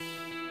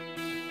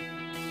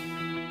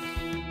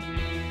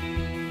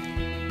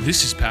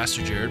This is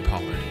Pastor Jared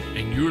Pollard,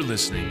 and you're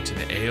listening to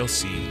the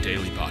ALC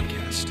Daily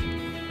Podcast.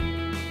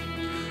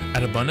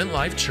 At Abundant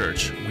Life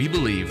Church, we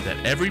believe that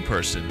every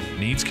person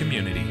needs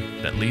community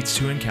that leads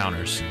to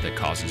encounters that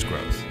causes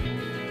growth.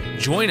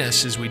 Join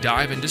us as we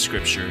dive into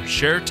Scripture,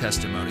 share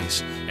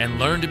testimonies, and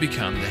learn to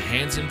become the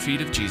hands and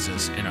feet of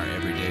Jesus in our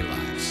everyday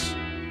lives.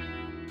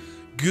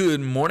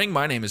 Good morning.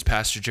 My name is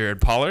Pastor Jared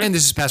Pollard. And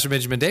this is Pastor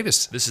Benjamin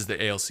Davis. This is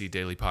the ALC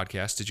Daily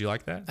Podcast. Did you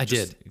like that? I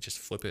did. Just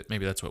flip it.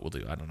 Maybe that's what we'll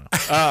do. I don't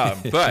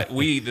know. But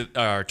we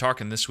are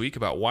talking this week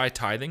about why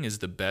tithing is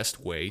the best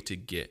way to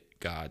get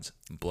God's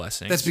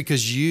blessings. That's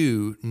because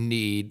you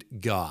need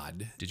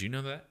God. Did you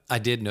know that? I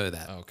did know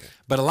that. Oh, okay.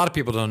 But a lot of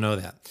people don't know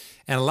that.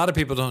 And a lot of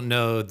people don't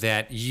know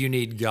that you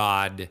need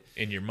God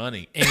In your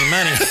money. in your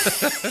money.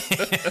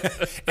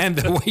 And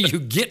the way you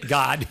get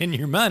God in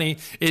your money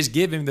is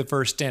give him the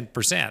first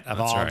 10% of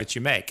all right. that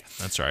you make.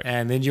 That's right.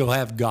 And then you'll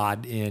have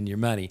God in your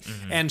money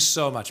and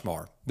so much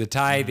more. The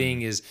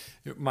tithing is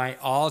my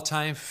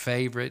all-time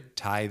favorite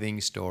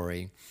tithing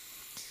story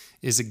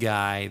is a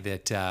guy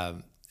that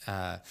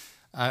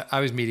I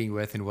was meeting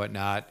with and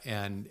whatnot,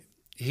 and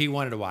he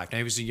wanted a wife. Now,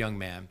 he was a young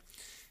man,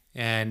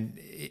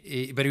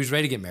 but he was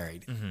ready to get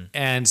married.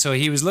 And so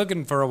he was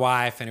looking for a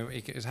wife, and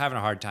he was having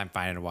a hard time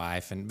finding a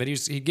wife. But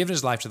he'd given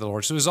his life to the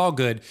Lord, so it was all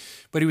good.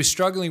 But he was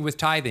struggling with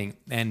tithing,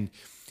 and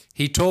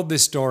he told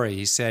this story.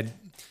 He said,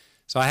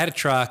 so I had a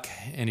truck,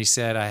 and he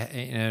said,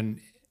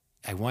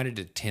 I wanted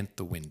to tint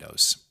the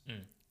windows.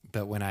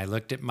 But when I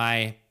looked at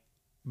my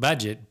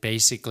budget,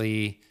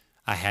 basically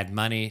I had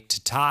money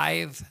to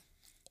tithe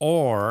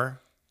or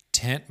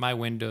tint my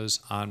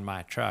windows on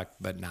my truck,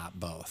 but not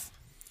both.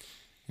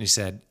 And he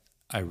said,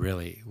 I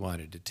really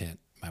wanted to tint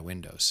my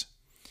windows.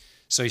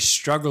 So he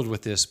struggled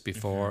with this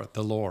before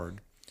the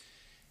Lord,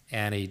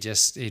 and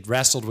he'd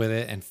wrestled with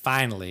it, and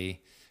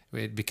finally,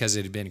 because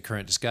it had been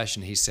current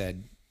discussion, he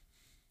said,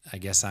 I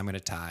guess I'm going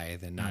to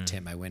tithe and not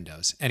tint my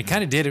windows. And he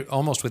kind of did it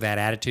almost with that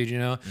attitude, you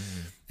know?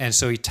 And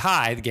so he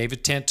tithed, gave a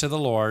tenth to the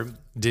Lord,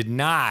 did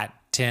not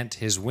tint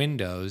his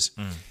windows,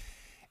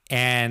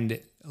 and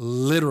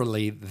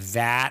literally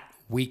that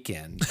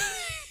weekend,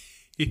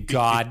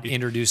 God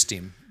introduced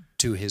him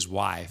to his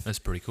wife. That's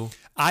pretty cool.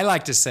 I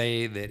like to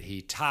say that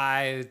he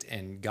tithed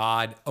and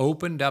God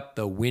opened up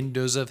the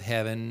windows of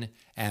heaven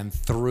and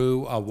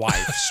threw a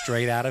wife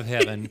straight out of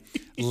heaven,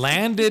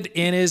 landed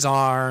in his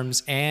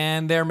arms,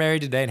 and they're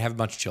married today and have a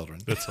bunch of children.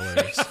 That's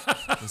hilarious.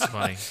 That's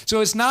funny.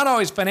 So it's not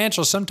always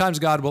financial. Sometimes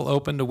God will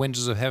open the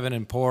windows of heaven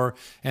and pour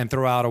and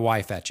throw out a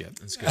wife at you.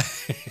 That's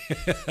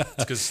good.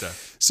 That's good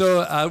stuff.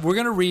 So we're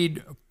going to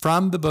read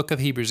from the book of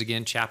Hebrews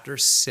again, chapter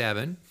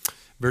 7,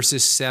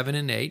 verses 7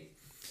 and 8.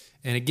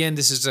 And again,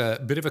 this is a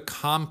bit of a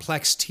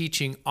complex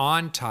teaching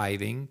on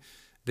tithing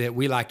that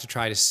we like to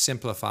try to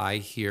simplify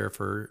here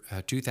for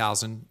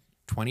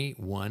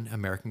 2021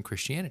 American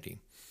Christianity.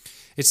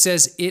 It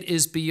says, it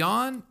is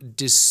beyond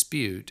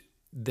dispute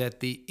that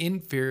the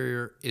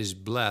inferior is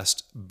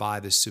blessed by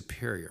the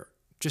superior.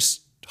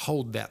 Just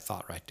hold that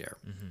thought right there.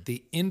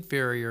 The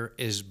inferior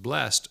is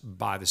blessed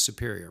by the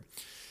superior.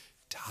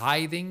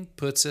 Tithing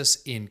puts us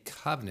in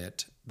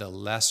covenant, the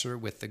lesser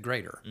with the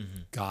greater.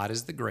 God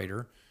is the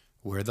greater.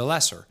 We're the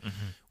lesser.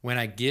 When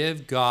I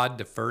give God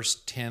the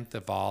first tenth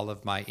of all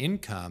of my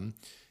income,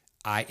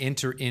 I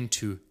enter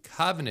into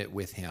covenant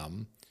with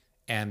him,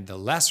 and the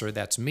lesser,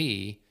 that's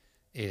me,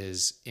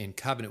 is in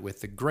covenant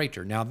with the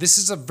greater. Now, this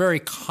is a very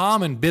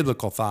common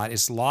biblical thought.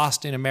 It's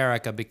lost in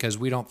America because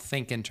we don't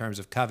think in terms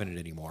of covenant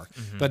anymore.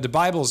 But the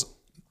Bible's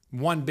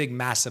one big,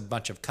 massive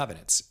bunch of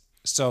covenants.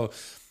 So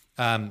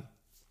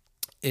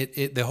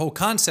the whole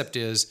concept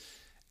is,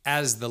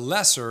 as the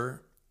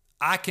lesser,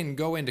 I can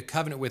go into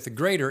covenant with the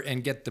greater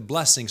and get the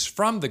blessings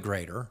from the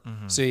greater.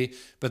 See,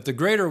 but the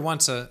greater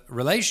wants a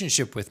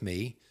relationship with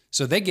me,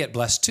 so they get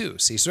blessed too.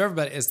 See, so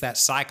everybody is that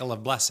cycle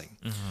of blessing.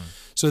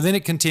 So then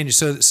it continues.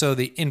 So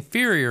the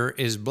inferior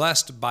is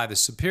blessed by the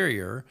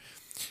superior.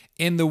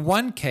 In the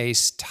one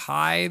case,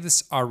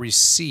 tithes are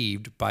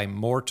received by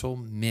mortal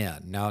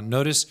men. Now,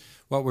 notice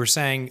what we're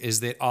saying is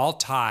that all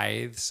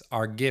tithes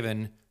are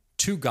given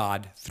to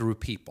God through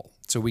people.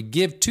 So we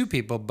give to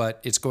people, but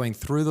it's going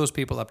through those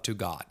people up to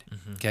God,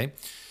 okay?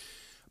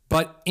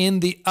 But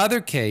in the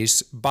other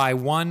case, by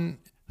one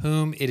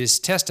whom it is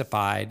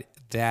testified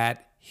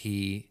that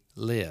he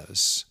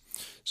lives.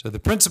 So the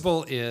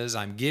principle is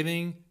I'm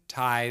giving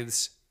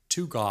tithes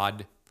to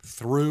God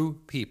through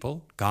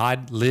people.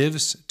 God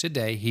lives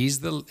today.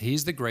 He's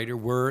the greater.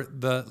 We're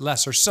the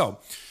lesser. So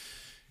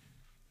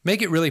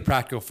make it really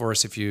practical for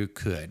us if you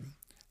could.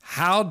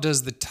 How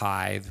does the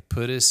tithe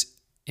put us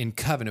in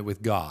covenant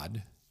with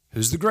God,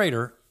 who's the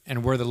greater,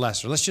 and we're the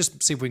lesser? Let's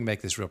just see if we can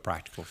make this real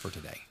practical for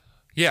today.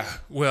 Yeah.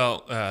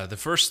 Well, the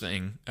first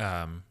thing,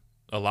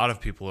 a lot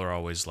of people are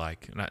always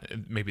like,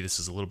 and maybe this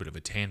is a little bit of a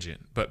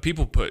tangent, but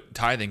people put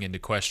tithing into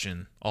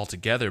question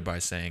altogether by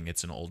saying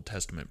it's an Old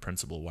Testament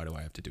principle. Why do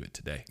I have to do it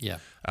today? Yeah.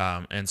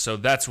 And so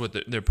that's what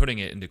they're putting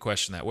it into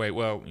question that way.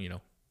 Well,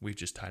 we've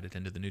just tied it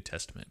into the New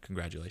Testament.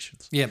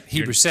 Congratulations. Yeah.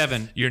 Hebrews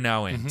 7. You're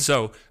now in.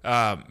 So,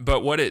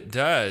 but what it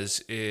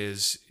does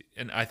is,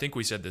 and I think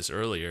we said this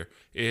earlier,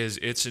 is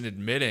it's an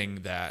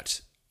admitting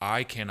that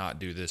I cannot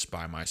do this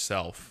by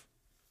myself.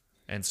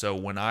 And so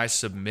when I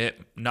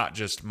submit not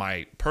just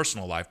my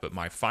personal life, but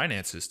my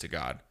finances to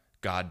God,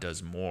 God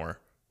does more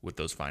with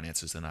those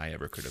finances than I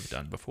ever could have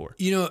done before.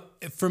 You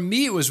know, for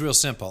me, it was real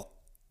simple.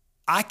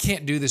 I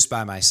can't do this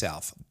by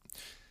myself.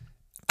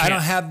 I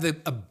don't have the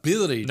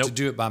ability to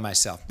do it by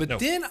myself. But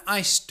then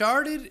I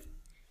started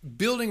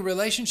building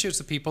relationships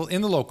with people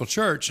in the local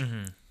church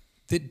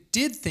that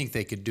did think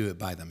they could do it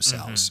by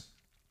themselves.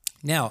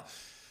 Now,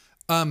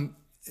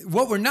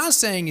 what we're not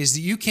saying is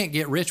that you can't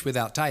get rich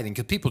without tithing,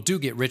 because people do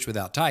get rich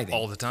without tithing.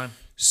 All the time.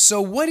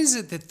 So what is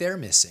it that they're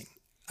missing?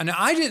 And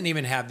I didn't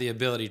even have the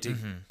ability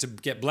to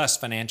get blessed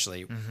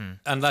financially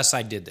unless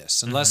I did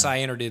this, unless I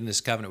entered in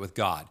this covenant with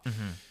God.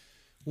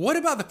 What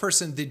about the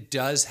person that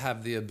does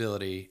have the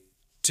ability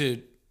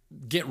to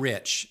get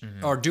rich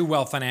or do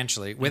well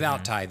financially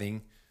without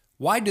tithing?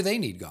 Why do they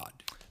need God?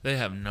 They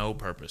have no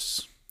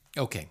purpose.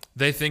 Okay.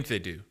 They think they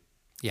do.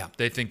 Yeah.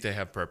 They think they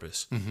have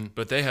purpose,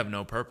 but they have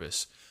no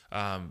purpose.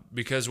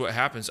 Because what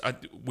happens,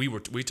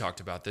 we talked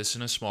about this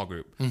in a small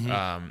group.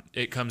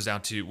 It comes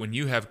down to when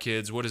you have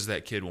kids, what does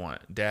that kid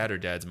want? Dad or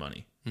dad's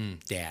money?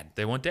 Dad.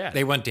 They want dad.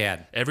 They want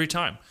dad. Every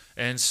time.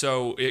 And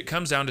so it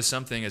comes down to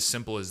something as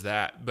simple as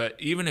that. But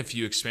even if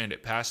you expand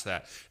it past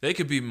that, they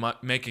could be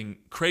making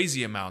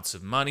crazy amounts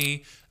of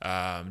money,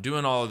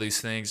 doing all of these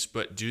things,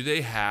 but do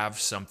they have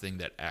something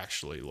that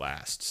actually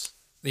lasts?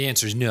 The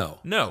answer is no.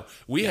 No.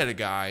 We had a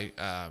guy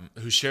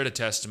who shared a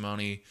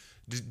testimony,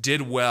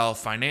 did well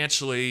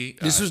financially.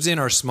 This was in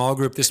our small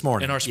group this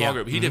morning. In our small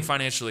group. He did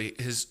financially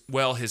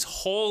his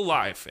whole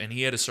life, and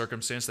he had a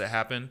circumstance that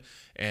happened,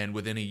 and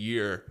within a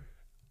year,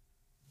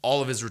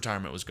 all of his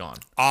retirement was gone.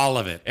 All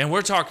of it. And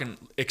we're talking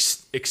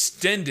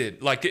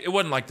extended. Like, it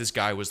wasn't like this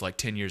guy was like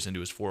 10 years into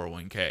his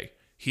 401k.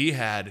 He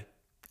had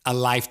a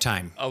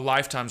lifetime's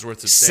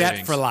worth of set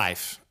savings for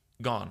life,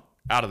 gone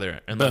out of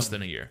there in less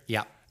than a year.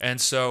 Yeah. And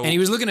so, and he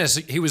was looking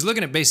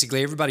at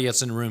basically everybody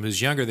else in the room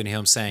who's younger than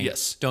him, saying,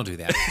 yes, don't do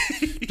that.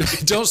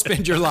 Don't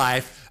spend your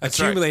life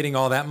accumulating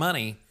all that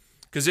money,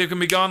 because it can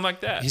be gone like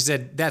that. He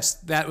said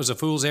that was a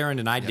fool's errand,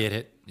 and I did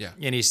it. Yeah.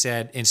 And he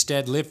said,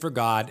 instead, live for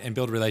God and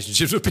build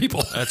relationships with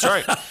people. That's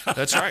right.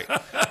 That's right.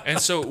 And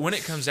so when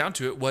it comes down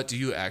to it, what do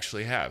you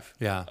actually have?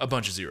 Yeah. A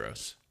bunch of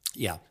zeros.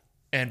 Yeah.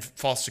 And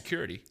false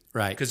security.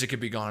 Right. Because it could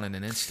be gone in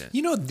an instant.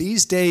 You know,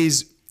 these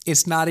days,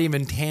 it's not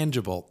even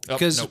tangible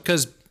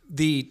because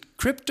the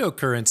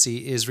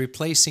cryptocurrency is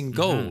replacing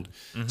gold.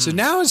 So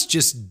now it's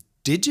just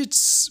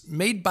digits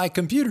made by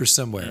computers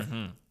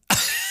somewhere.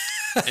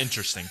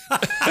 Interesting.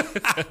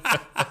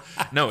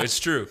 No, it's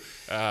true.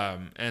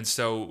 And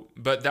so,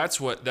 but that's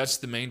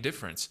the main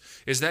difference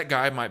is that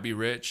guy might be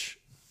rich,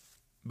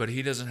 but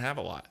he doesn't have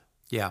a lot.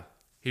 Yeah.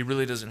 He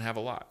really doesn't have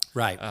a lot.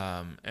 Right.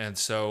 And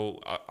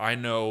so I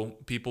know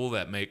people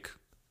that make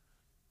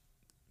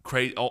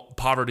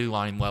poverty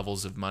line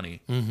levels of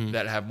money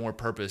that have more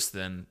purpose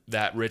than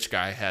that rich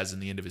guy has in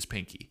the end of his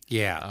pinky.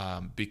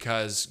 Yeah.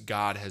 Because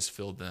God has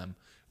filled them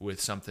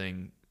with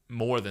something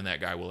more than that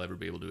guy will ever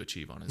be able to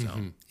achieve on his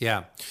own.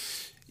 Yeah.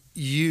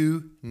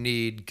 You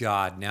need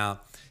God. Now,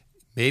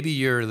 maybe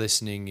you're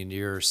listening and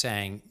you're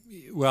saying,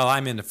 well,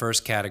 I'm in the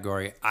first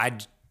category. I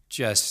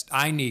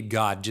need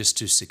God just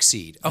to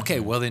succeed. Okay,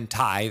 well then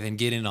tithe and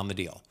get in on the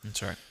deal.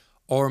 That's right.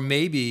 Or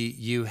maybe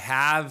you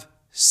have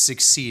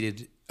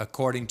succeeded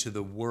according to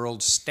the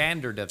world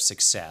standard of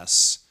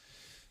success,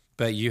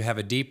 but you have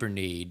a deeper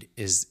need,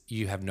 is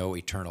you have no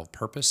eternal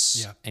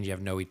purpose and you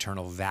have no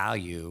eternal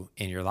value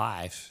in your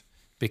life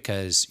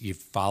because you've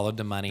followed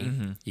the money,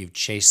 you've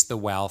chased the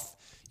wealth,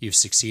 you've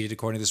succeeded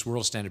according to this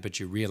world standard, but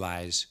you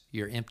realize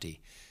you're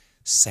empty.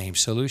 Same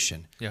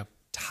solution. Yeah.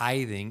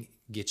 Tithing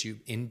gets you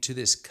into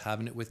this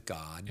covenant with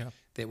God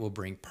that will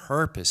bring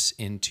purpose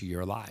into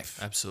your life.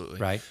 Absolutely.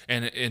 Right.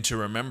 And to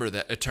remember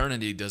that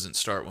eternity doesn't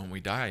start when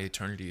we die.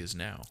 Eternity is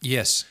now.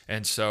 Yes.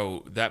 And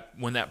so that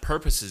when that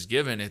purpose is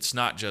given, it's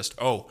not just,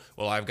 oh,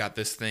 well, I've got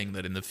this thing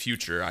that in the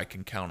future I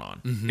can count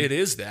on. It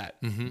is that,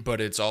 but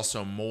it's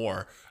also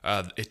more.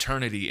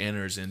 Eternity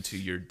enters into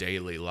your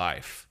daily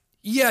life.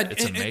 Yeah.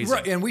 It's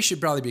amazing. And we should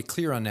probably be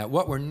clear on that.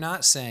 What we're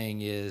not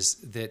saying is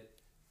that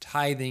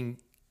tithing,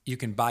 you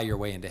can buy your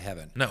way into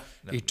heaven. No.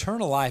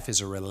 Eternal life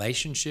is a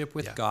relationship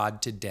with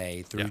God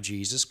today through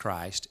Jesus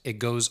Christ. It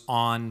goes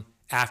on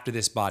after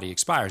this body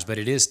expires, but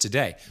it is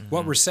today.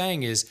 What we're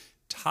saying is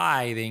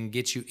tithing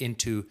gets you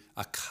into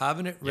a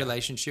covenant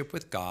relationship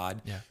with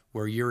God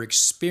where you're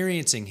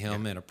experiencing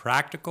Him in a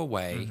practical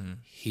way.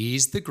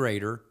 He's the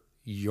greater,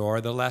 you're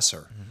the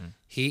lesser.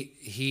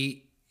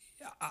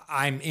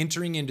 I'm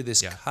entering into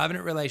this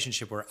covenant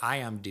relationship where I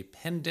am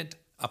dependent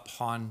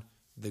upon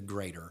the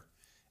greater.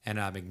 And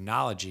I'm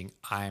acknowledging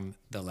I'm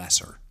the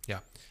lesser. Yeah.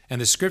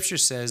 And the scripture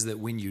says that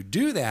when you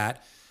do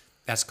that,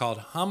 that's called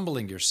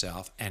humbling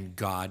yourself, and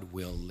God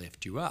will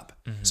lift you up.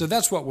 So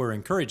that's what we're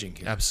encouraging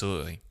here.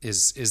 Absolutely.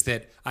 Is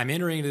that I'm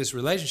entering into this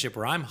relationship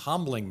where I'm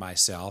humbling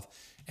myself,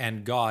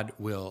 and God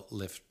will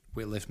lift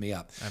will lift me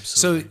up.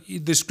 Absolutely.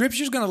 So the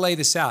scripture is going to lay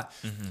this out.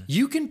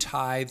 You can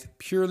tithe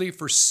purely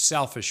for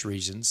selfish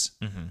reasons,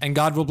 and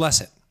God will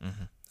bless it.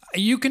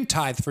 You can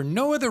tithe for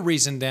no other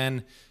reason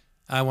than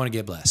I want to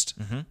get blessed,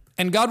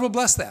 and God will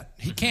bless that.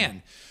 He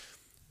can.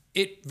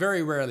 It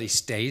very rarely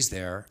stays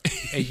there.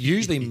 It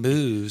usually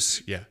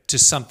moves to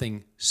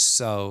something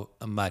so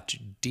much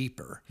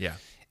deeper.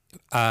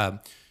 Yeah.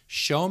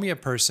 Show me a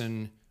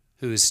person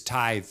who has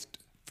tithed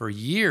for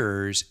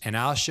years, and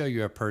I'll show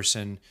you a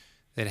person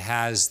that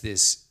has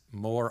this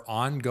more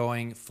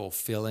ongoing,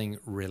 fulfilling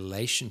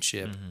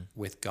relationship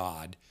with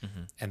God,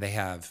 and they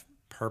have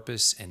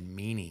purpose and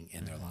meaning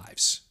in their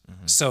lives.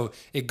 So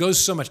it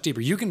goes so much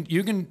deeper. You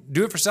can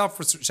do it for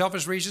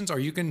selfish reasons, or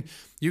you can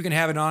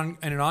have it on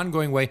in an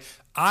ongoing way.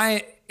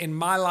 In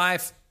my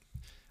life,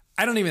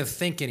 I don't even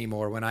think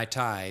anymore when I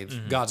tithe,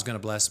 God's going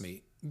to bless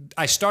me.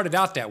 I started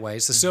out that way.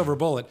 It's the silver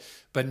bullet,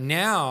 but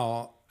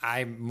now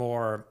I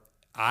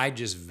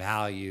just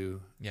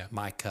value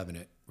my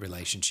covenant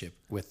relationship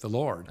with the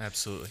Lord.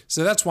 Absolutely.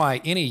 So that's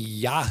why any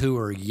Yahoo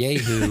or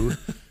Yahoo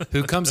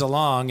who comes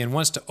along and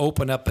wants to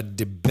open up a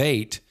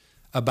debate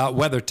about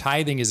whether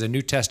tithing is a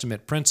New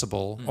Testament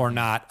principle or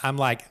not, I'm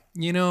like,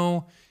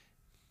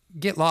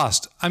 get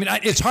lost. I mean,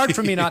 it's hard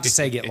for me not to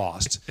say get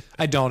lost.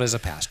 I don't as a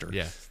pastor.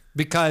 Yeah.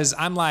 Because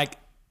I'm like,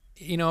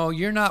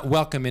 you're not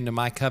welcome into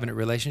my covenant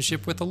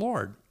relationship with the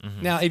Lord.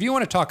 Now, if you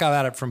want to talk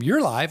about it from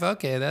your life,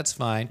 okay, that's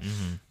fine.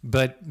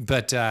 But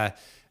I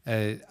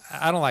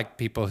don't like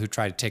people who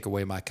try to take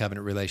away my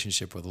covenant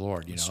relationship with the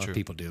Lord.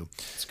 People do.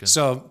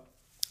 So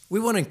we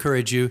want to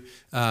encourage you.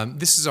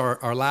 This is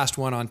our last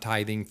one on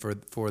tithing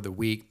for the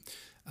week.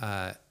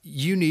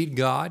 You need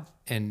God,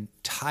 and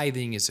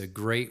tithing is a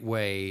great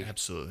way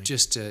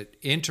just to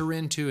enter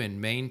into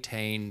and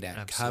maintain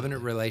that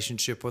covenant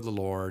relationship with the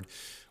Lord,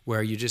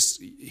 where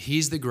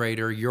He's the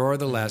greater, you're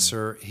the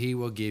lesser. He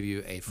will give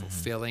you a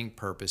fulfilling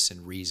purpose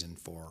and reason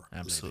for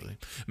living.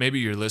 Maybe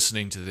you're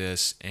listening to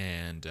this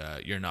and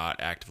you're not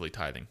actively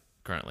tithing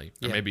currently,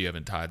 or maybe you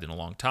haven't tithed in a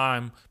long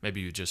time.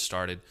 Maybe you just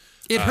started.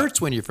 It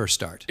hurts when you first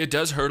start. It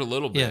does hurt a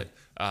little bit,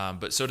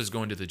 but so does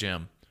going to the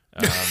gym.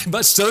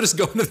 But so does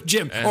going to the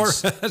gym,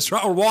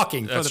 or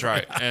walking. That's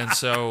right. And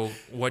so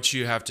what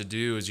you have to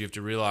do is you have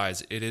to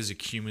realize it is a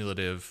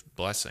cumulative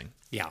blessing.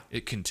 Yeah.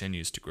 It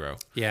continues to grow.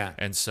 Yeah.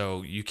 And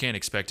so you can't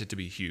expect it to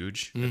be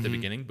huge at the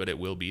beginning, but it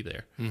will be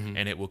there.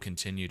 And it will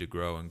continue to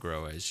grow and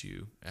grow as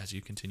you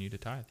continue to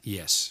tithe.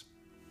 Yes.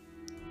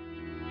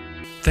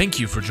 Thank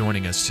you for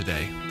joining us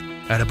today.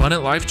 At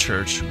Abundant Life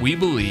Church, we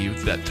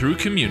believe that through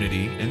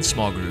community in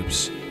small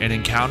groups and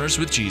encounters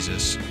with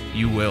Jesus,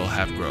 you will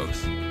have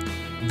growth.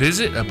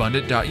 Visit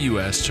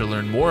abundant.us to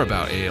learn more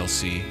about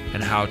ALC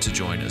and how to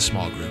join a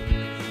small group.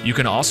 You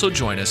can also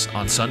join us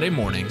on Sunday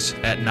mornings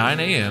at 9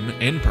 a.m.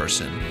 in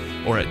person,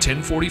 or at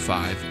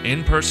 10:45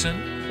 in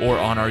person, or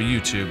on our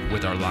YouTube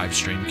with our live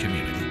stream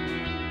community.